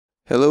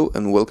Hello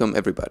and welcome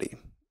everybody.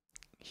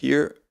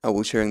 Here I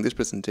will sharing this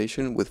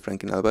presentation with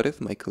Franklin Alvarez,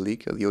 my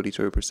colleague at the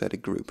Auditory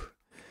Prosthetic Group,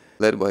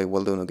 led by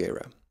Waldo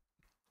Nogueira.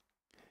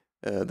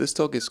 This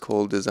talk is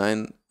called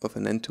Design of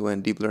an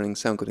End-to-End Deep Learning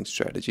Sound Coding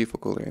Strategy for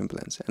Cochlear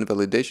Implants and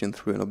Validation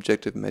through an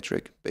Objective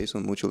Metric based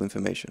on Mutual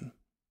Information.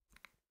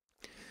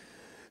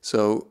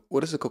 So,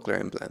 what is a cochlear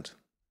implant?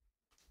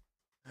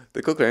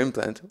 The cochlear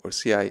implant, or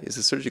CI, is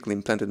a surgically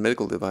implanted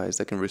medical device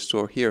that can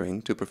restore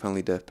hearing to a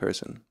profoundly deaf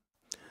person.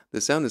 The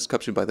sound is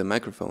captured by the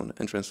microphone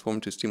and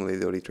transformed to stimulate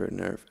the auditory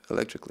nerve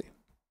electrically.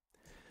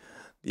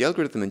 The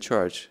algorithm in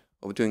charge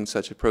of doing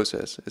such a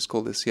process is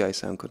called the CI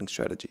sound coding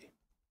strategy.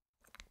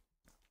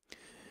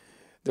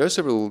 There are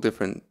several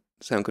different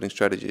sound coding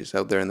strategies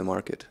out there in the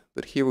market,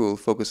 but here we will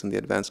focus on the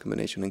Advanced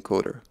Combination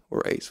Encoder,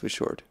 or ACE for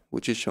short,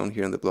 which is shown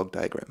here in the block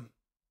diagram.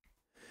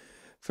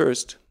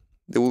 First,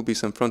 there will be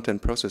some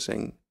front-end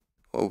processing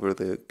over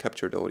the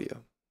captured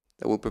audio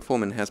that will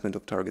perform enhancement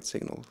of target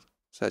signals,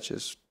 such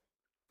as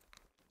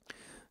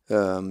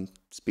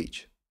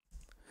speech.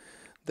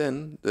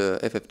 Then the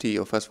FFT,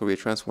 or fast Fourier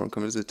transform,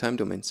 converts the time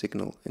domain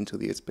signal into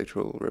the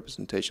spectral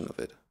representation of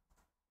it.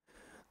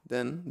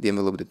 Then the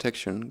envelope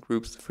detection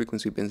groups the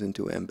frequency bins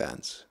into M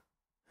bands.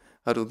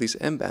 Out of these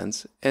M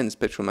bands, N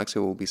spectral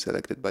maxima will be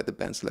selected by the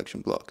band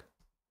selection block.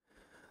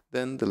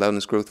 Then the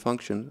loudness growth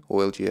function,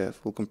 or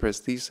LGF, will compress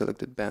these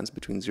selected bands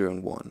between 0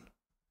 and 1.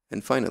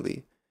 And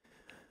finally,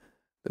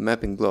 the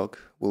mapping block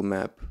will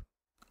map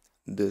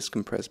this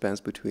compressed bands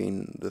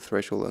between the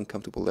threshold and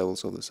comfortable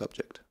levels of the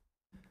subject.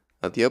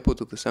 At the output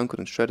of the sound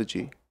coding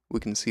strategy, we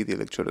can see the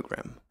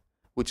electrodogram,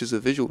 which is a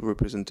visual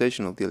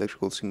representation of the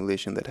electrical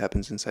simulation that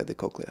happens inside the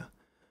cochlea.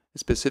 It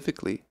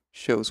specifically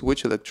shows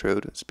which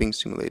electrode is being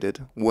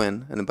stimulated,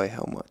 when, and by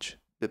how much,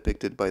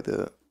 depicted by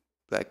the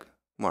black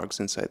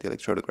marks inside the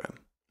electrodogram.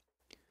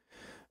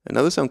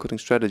 Another sound coding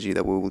strategy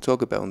that we will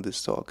talk about in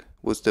this talk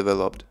was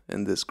developed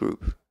in this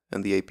group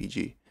and the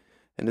APG,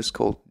 and is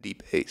called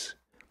Deep ACE.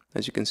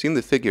 As you can see in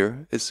the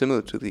figure, it's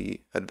similar to the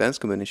Advanced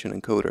Combination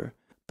Encoder,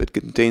 but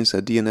contains a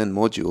DNN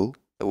module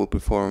that will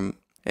perform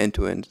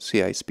end-to-end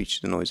CI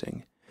speech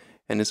denoising,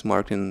 and is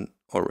marked in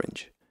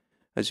orange.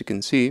 As you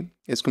can see,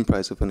 it's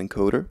comprised of an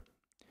encoder,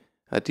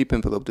 a deep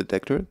envelope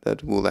detector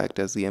that will act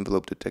as the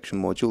envelope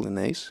detection module in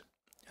ACE,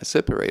 a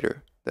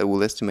separator that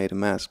will estimate a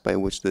mask by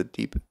which the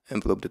deep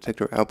envelope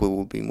detector output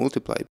will be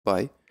multiplied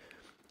by,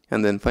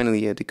 and then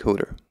finally a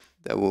decoder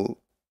that will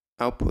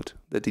output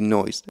the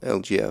denoised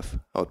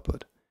LGF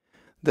output.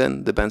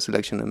 Then the band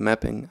selection and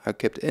mapping are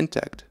kept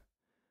intact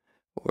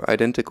or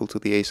identical to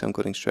the ACE sound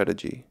coding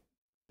strategy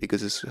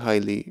because it's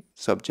highly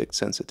subject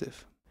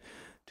sensitive.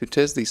 To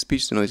test these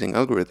speech denoising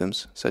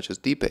algorithms, such as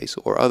Deep ACE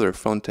or other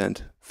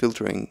front-end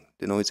filtering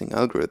denoising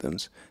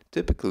algorithms,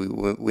 typically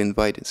we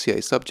invite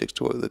CI subjects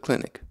to the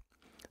clinic.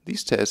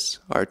 These tests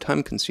are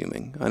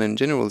time-consuming, and in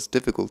general it's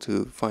difficult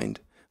to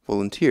find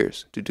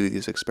volunteers to do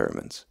these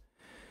experiments.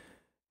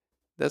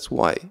 That's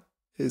why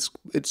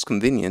it's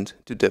convenient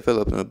to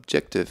develop an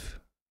objective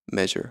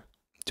measure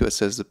to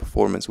assess the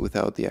performance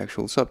without the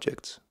actual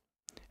subjects.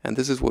 And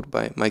this is what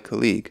my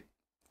colleague,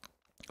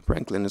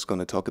 Franklin, is going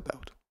to talk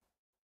about.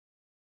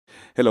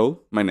 Hello,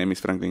 my name is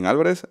Franklin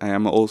Alvarez. I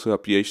am also a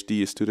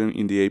PhD student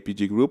in the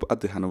APG group at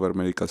the Hanover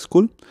Medical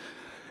School.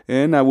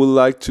 And I would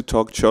like to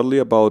talk shortly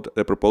about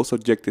the proposed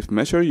objective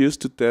measure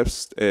used to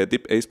test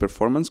Deep ACE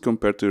performance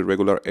compared to the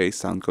regular ACE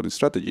sound coding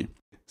strategy.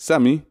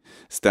 SAMI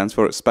stands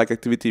for Spike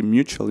Activity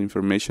Mutual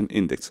Information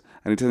Index,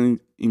 and it's an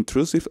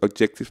intrusive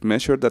objective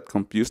measure that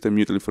computes the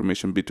mutual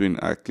information between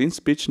a clean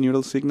speech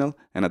neural signal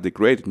and a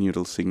degraded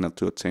neural signal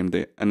to obtain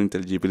the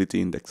unintelligibility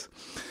index.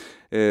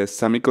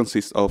 SAMI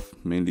consists of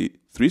mainly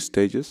 3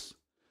 stages.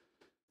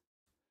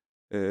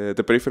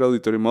 The peripheral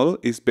auditory model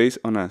is based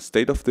on a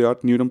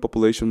state-of-the-art neuron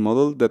population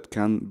model that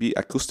can be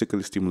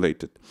acoustically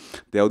stimulated.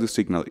 The audio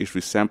signal is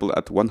resampled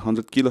at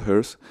 100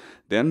 kHz,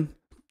 then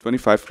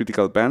 25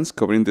 critical bands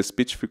covering the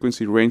speech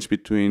frequency range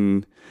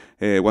between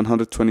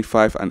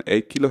 125 and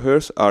 8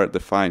 kHz are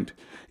defined.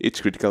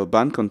 Each critical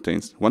band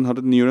contains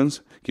 100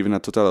 neurons, giving a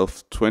total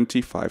of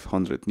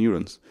 2,500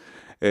 neurons.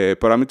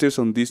 Parameters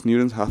on these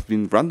neurons have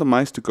been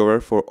randomized to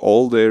cover for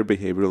all their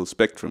behavioral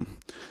spectrum.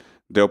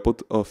 The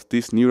output of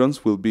these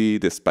neurons will be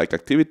the spike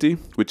activity,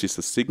 which is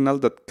a signal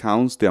that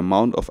counts the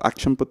amount of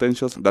action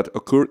potentials that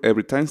occur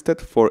every time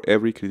step for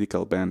every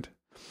critical band.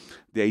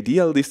 The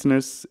ideal listener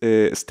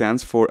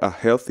stands for a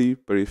healthy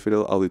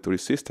peripheral auditory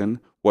system,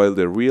 while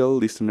the real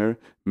listener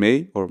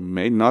may or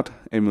may not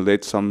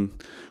emulate some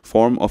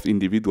form of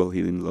individual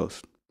hearing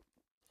loss.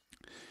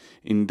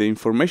 In the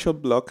information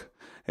block,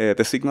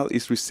 the signal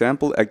is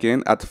resampled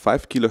again at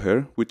 5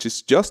 kHz, which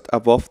is just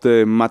above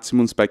the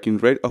maximum spiking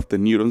rate of the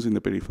neurons in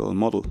the peripheral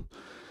model.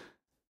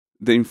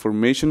 The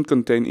information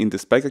contained in the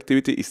spike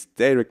activity is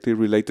directly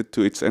related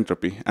to its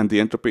entropy, and the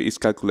entropy is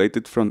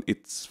calculated from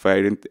its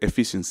variant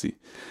efficiency.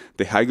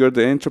 The higher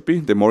the entropy,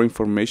 the more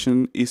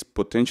information is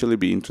potentially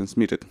being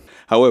transmitted.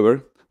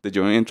 However, the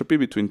joint entropy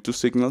between 2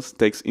 signals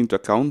takes into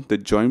account the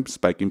joint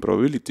spiking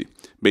probability,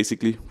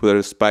 basically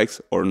whether spikes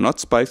or not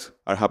spikes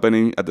are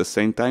happening at the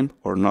same time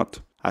or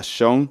not. As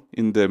shown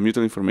in the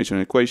mutual information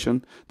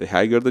equation, the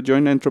higher the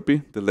joint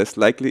entropy, the less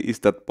likely is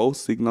that both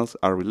signals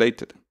are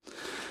related.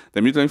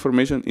 The mutual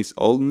information is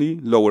only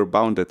lower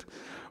bounded.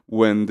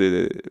 When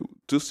the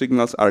two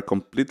signals are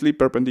completely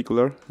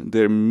perpendicular,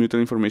 their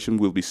mutual information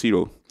will be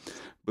zero.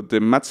 But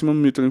the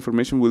maximum mutual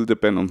information will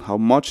depend on how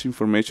much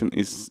information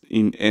is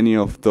in any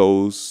of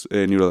those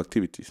neural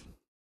activities.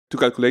 To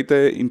calculate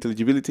the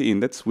intelligibility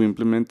index, we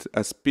implement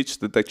a speech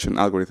detection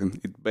algorithm.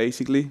 It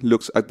basically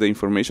looks at the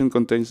information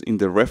contained in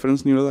the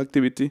reference neural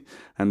activity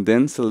and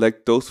then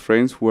select those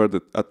frames where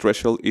a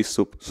threshold is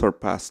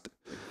surpassed.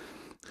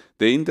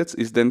 The index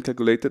is then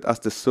calculated as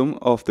the sum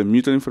of the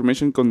mutual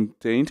information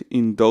contained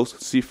in those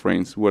C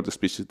frames where the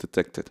speech is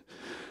detected.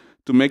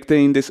 To make the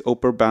index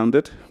upper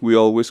bounded, we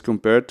always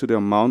compare to the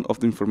amount of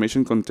the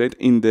information contained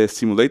in the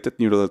simulated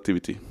neural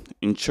activity.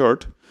 In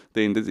short,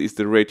 the index is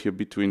the ratio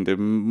between the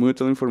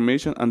mutual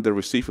information and the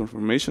received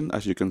information,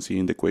 as you can see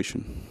in the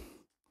equation.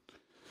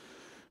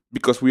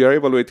 Because we are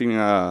evaluating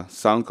a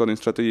sound coding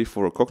strategy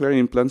for cochlear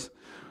implants,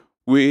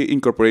 we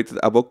incorporated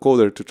a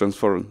vocoder to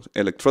transform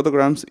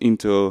electrodograms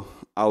into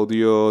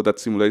audio that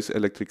simulates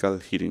electrical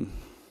heating.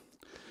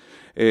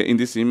 In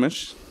this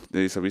image,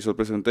 there is a visual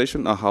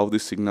presentation of how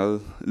this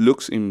signal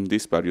looks in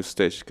these various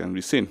stages can be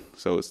seen.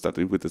 So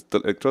starting with the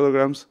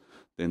electrodograms,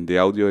 then the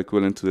audio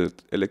equivalent to the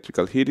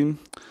electrical heating,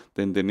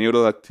 then the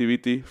neural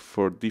activity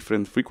for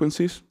different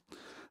frequencies,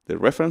 the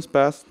reference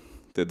path,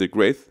 the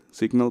degrade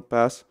signal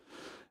path,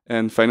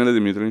 and finally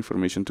the mutual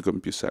information to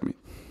compute SAMI.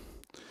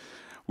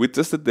 We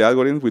tested the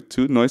algorithm with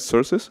two noise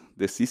sources,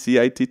 the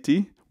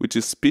CCITT, which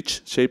is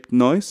speech-shaped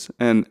noise,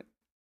 and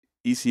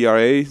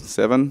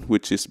ECRA7,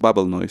 which is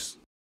bubble noise.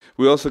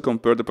 We also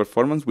compared the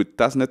performance with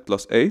TASNet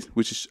plus A,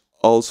 which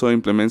also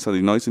implements a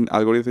denoising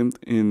algorithm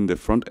in the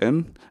front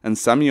end, and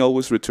SAMI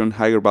always returned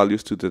higher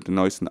values to the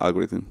denoising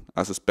algorithm,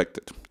 as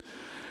expected.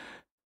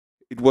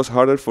 It was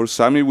harder for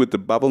SAMI with the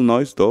bubble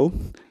noise though.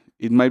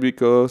 It might be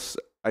because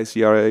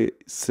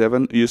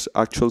ICRA7 uses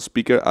actual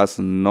speaker as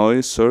a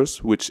noise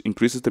source, which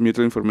increases the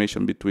mutual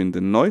information between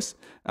the noise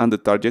and the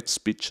target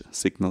speech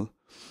signal.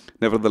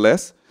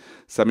 Nevertheless,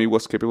 SAMI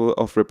was capable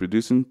of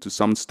reproducing to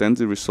some extent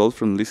the results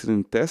from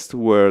listening tests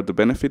where the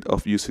benefit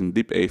of using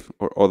DeepAve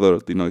or other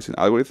denoising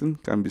algorithm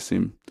can be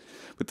seen.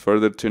 With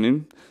further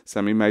tuning,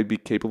 SAMI might be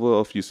capable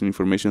of using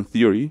information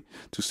theory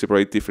to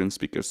separate different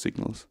speaker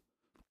signals.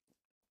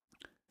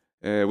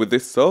 With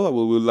this though,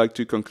 we would like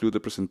to conclude the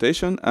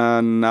presentation,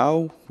 and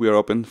now we are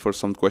open for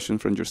some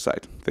questions from your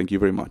side. Thank you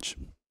very much.